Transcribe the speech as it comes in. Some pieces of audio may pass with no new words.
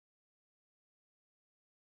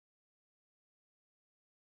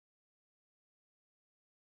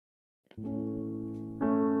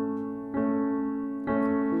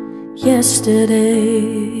Yesterday,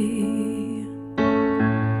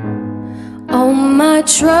 all my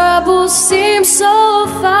troubles seem so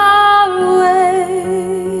far away.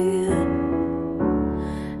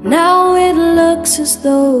 Now it looks as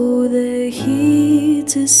though they're here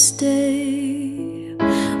to stay.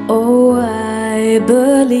 Oh, I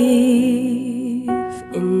believe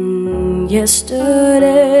in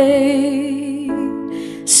yesterday.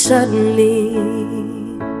 Suddenly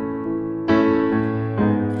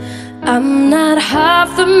I'm not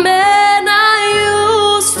half the man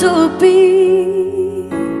I used to be.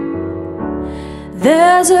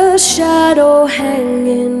 There's a shadow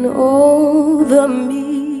hanging over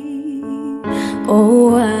me.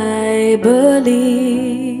 Oh, I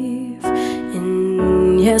believe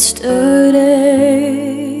in yesterday.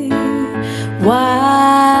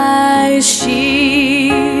 Why she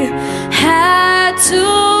had to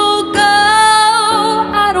go,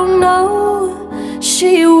 I don't know.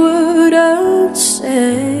 She wouldn't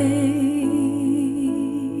say.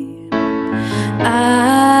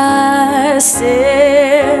 I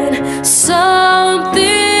said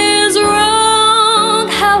something's wrong.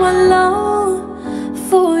 How I long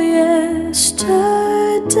for yesterday.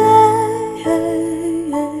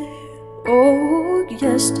 Oh,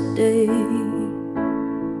 yesterday.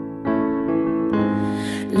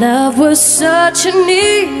 Love was such an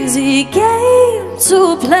easy game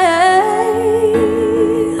to play.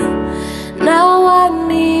 Now I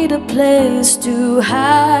need a place to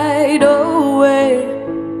hide away.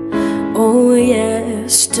 Oh,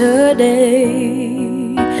 yesterday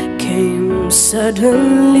came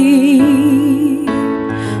suddenly.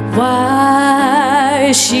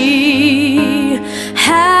 Why she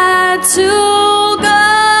had to go,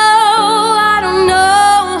 I don't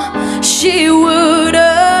know. She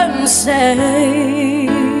wouldn't say.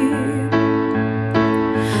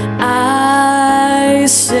 I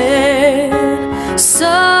said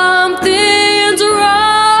something's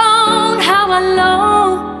wrong. How I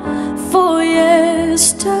long for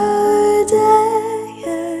yesterday.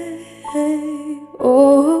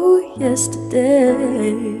 Oh,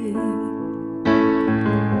 yesterday.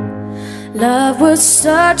 Love was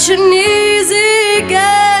such an easy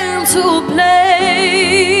game to play.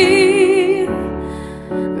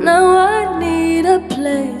 Now I need a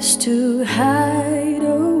place to hide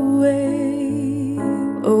away.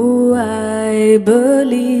 Oh, I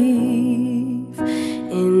believe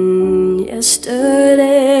in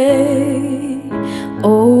yesterday.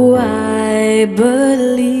 Oh, I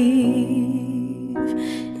believe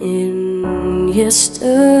in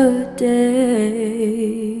yesterday.